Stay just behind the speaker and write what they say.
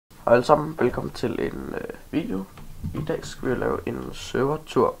Hej alle sammen, velkommen til en video. I dag skal vi lave en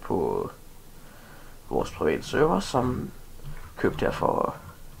servertur på vores private server, som købte jeg for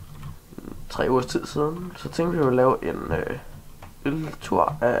 3 ugers tid siden. Så tænkte vi at lave en lille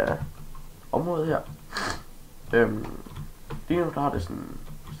tur af området her. Lige nu der har det sådan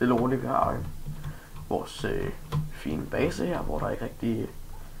stille og roligt. Vi har vores fine base her, hvor der ikke rigtig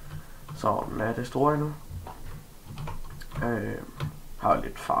sådan er det store endnu. Har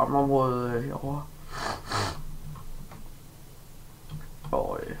lidt farmområde herovre.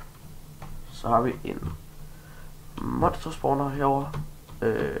 Og så har vi en monster spawner herovre.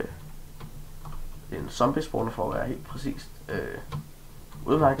 En zombie spawner for at være helt præcist.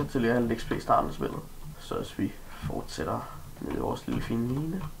 Udmærket til at have lidt XP i starten af spillet. Så hvis vi fortsætter ned i vores lille fine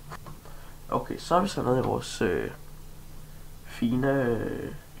mine. Okay, så er vi så nede i vores fine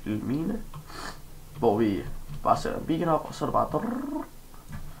lille mine, hvor vi bare sætter en beacon op, og så er det bare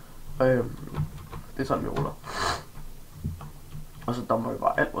det er sådan vi ruller. Og så dumper vi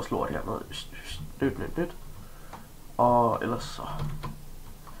bare alt vores lort hernede. Nyt. Og ellers så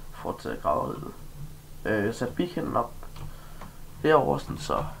fortsætter graveriet. Jeg sætter beaconen op herovre, sådan,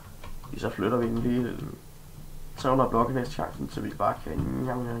 så flytter vi en lige 300 blokke næste chancen, så vi bare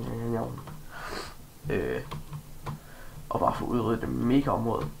kan og bare få udryddet det mega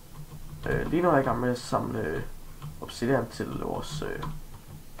område. Lige nu er jeg i gang med at samle obsidian til vores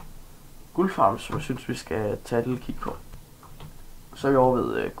guldfarm, som jeg synes vi skal tage et lille kig på. Så er vi over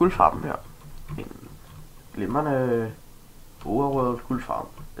ved guldfarmen her. En glimrende overworld guldfarm,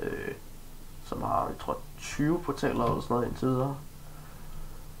 som har, jeg tror, 20 portaler eller sådan noget indtil videre.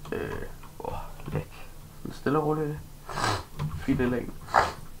 Læk. Sådan stille og roligt. Fint læg.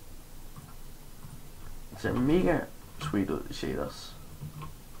 Det ser mega sweet ud i shaders.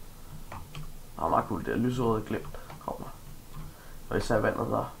 Det er meget cool, det er lyserøde glimt kommer. Og især vandet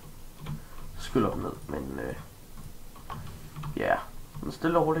der skyller ned, men ja, den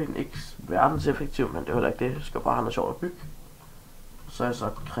stille og roligt ikke verdenseffektiv, men det er heller ikke det. Jeg skal bare have noget sjovt at bygge. Så har jeg så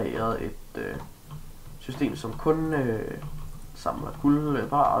kreeret et system, som kun samler guld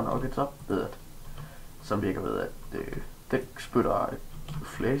bare og nuggets op ved at, som virker ved at det spytter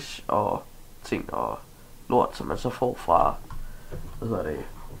flash og ting og lort, som man så får fra,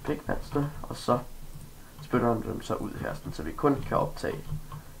 pigmansene, og så spytter man dem så ud her, så vi kun kan optage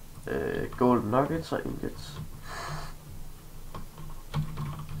golden nuggets og ingots.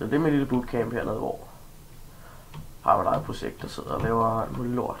 Så det er mit lille bootcamp hernede, hvor har man et projekt, der sidder og laver en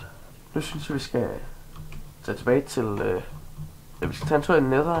mulig lort. Nu synes jeg, vi skal tage tilbage til vi skal tage en tur i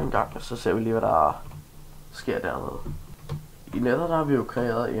Nether en gang, og så ser vi lige, hvad der sker dernede. I Nether der har vi jo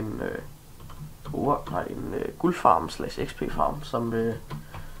kreeret en guldfarm / XP farm, som vi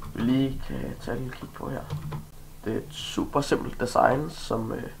lige kan tage en kig på her. Det er et super simpelt design,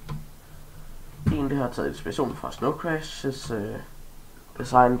 som egentlig har taget inspiration fra Snow Crash's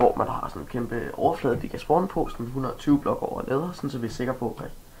design, hvor man har sådan en kæmpe overflade, de kan spawne på, sådan 120 blokke over Nether, sådan så vi er sikre på,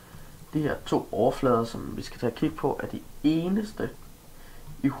 at de her 2 overflader, som vi skal tage kig på, er de eneste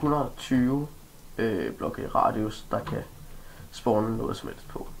i 120 blokke radius, der kan spawne noget som helst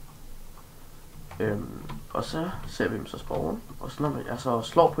på. Og så ser vi dem så spawne, og så når jeg så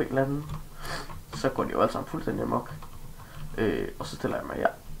slår på en eller anden, så går de jo alle sammen fuldstændig amok. Og så stiller jeg mig her,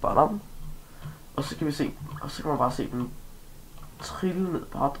 bare om, og så kan vi se, og så kan man bare se dem trille ned,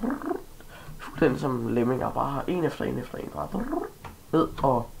 bare fuldstændig som lemminger, bare en efter en, bare ned,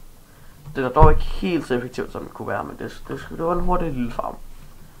 og det er dog ikke helt så effektivt, som det kunne være, men det var en hurtig lille farm.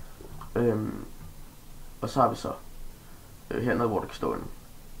 Og så har vi så hernede, hvor det kan stå en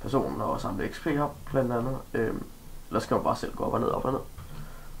person og samle XP op, blandt andet. Eller skal man bare selv gå op og ned.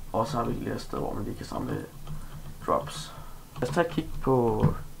 Og så har vi lige et sted, hvor man lige kan samle drops. Lad os tage et kig på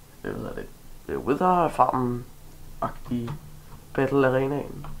Wither farmen-agtige battle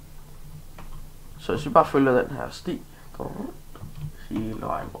arenaen. Så hvis vi bare følger den her sti hele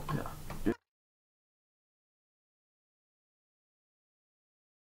vejen rundt her.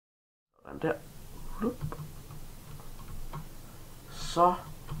 Der. Så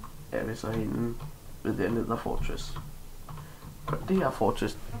er vi så henne ved den Nether Fortress. Og det her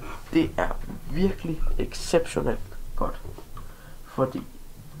fortress, det er virkelig exceptionelt godt. Fordi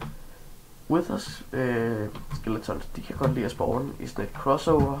Withers skeletons, de kan godt lide at spawne i sådan et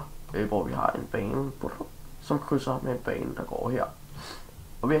crossover, hvor vi har en bane, som krydser med en bane, der går her.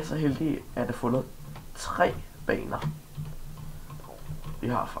 Og vi er så heldige at have fundet 3 baner. Vi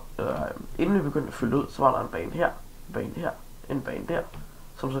har, inden vi begyndte at fylde ud, så var der en bane her, en bane der,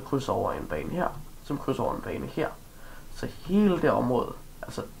 som så krydser over en bane her, som krydser over en bane her. Så hele det område,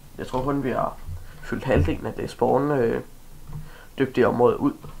 altså jeg tror kun vi har fyldt halvdelen af det spawn dygtige område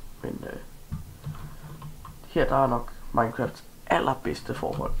ud. Men her der er nok Minecrafts allerbedste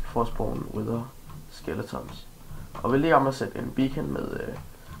forhold for at spawne Wither Skeletons. Og vi lige om at sætte en beacon med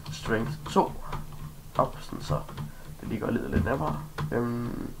strength 2 op, sådan så det lige gør livet lidt nemmere.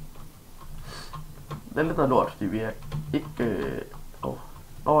 Det er lidt noget lort, fordi vi er ikke... det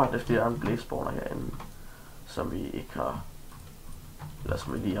er fordi der er en blaze spawner herinde, som vi ikke har... Eller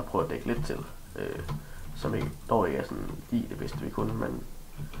som vi lige har prøvet at dække lidt til. Som ikke, dog ikke er sådan lige det bedste vi kunne, men...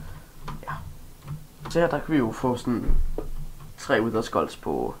 Ja. Så her der kan vi jo få sådan 3 Wither Skulls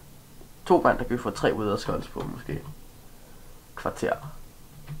på... 2 mand, der kan vi få 3 Wither Skulls på måske kvarter,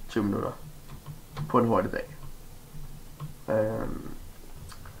 20 minutter på en hurtig dag.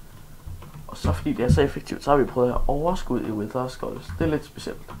 Og så fordi det er så effektivt, så har vi prøvet at have overskud i Wither Skulls. Det er lidt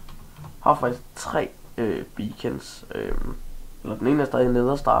specielt. Jeg har faktisk 3 beacons. Eller den ene er stadig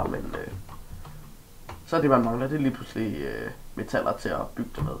nederstar, men så er det man mangler, det er lige pludselig metaller til at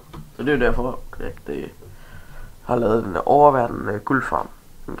bygge det med. Så det er jo derfor, at det har lavet den oververden guldfarm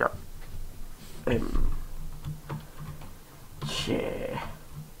en gang. Tja,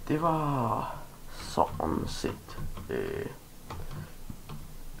 det var sådan set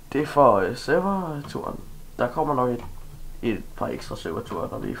det for serverturen. Der kommer nok et par ekstra serverture,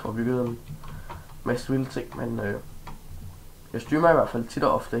 når vi får bygget en masse vilde ting, men jeg streamer i hvert fald tit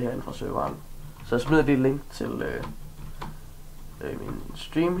og ofte herinde fra serveren. Så jeg smider lige et link til min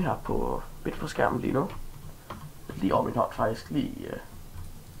stream her midt på skærmen lige nu. Lige over min hånd faktisk, lige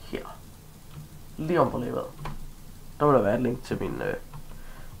her. Lige om på lavet. Der vil der være et link til min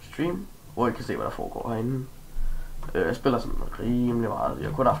stream, hvor I kan se hvad der foregår herinde. Jeg spiller sådan rimelig meget. Jeg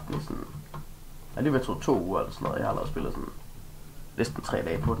har kun haft den i sådan... Jeg har lige været 2 uger eller sådan noget. Jeg har allerede spillet sådan næsten 3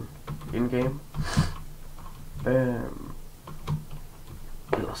 dage på den in-game.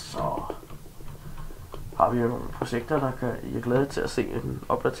 Ellers så har vi jo nogle projekter, der kan I er glade til at se en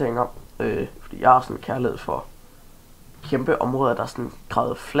opdatering om. Fordi jeg har sådan en kærlighed for kæmpe områder, der er sådan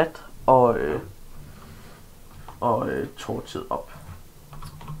gravet fladt og tortid op.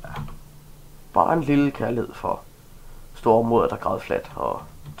 Ja. Bare en lille kærlighed for store områder, der er gravet fladt og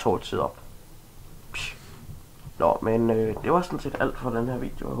tortid op. Psh. Nå, men det var sådan set alt for den her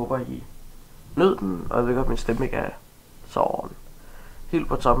video. Jeg håber, I nød den, og jeg ved godt, min stemme ikke er så helt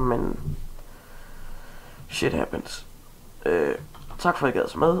på toppen, men shit happens. Tak for at I gad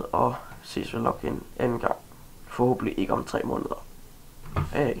så med, og ses vel nok en anden gang. Forhåbentlig ikke om 3 måneder.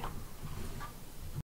 Hey.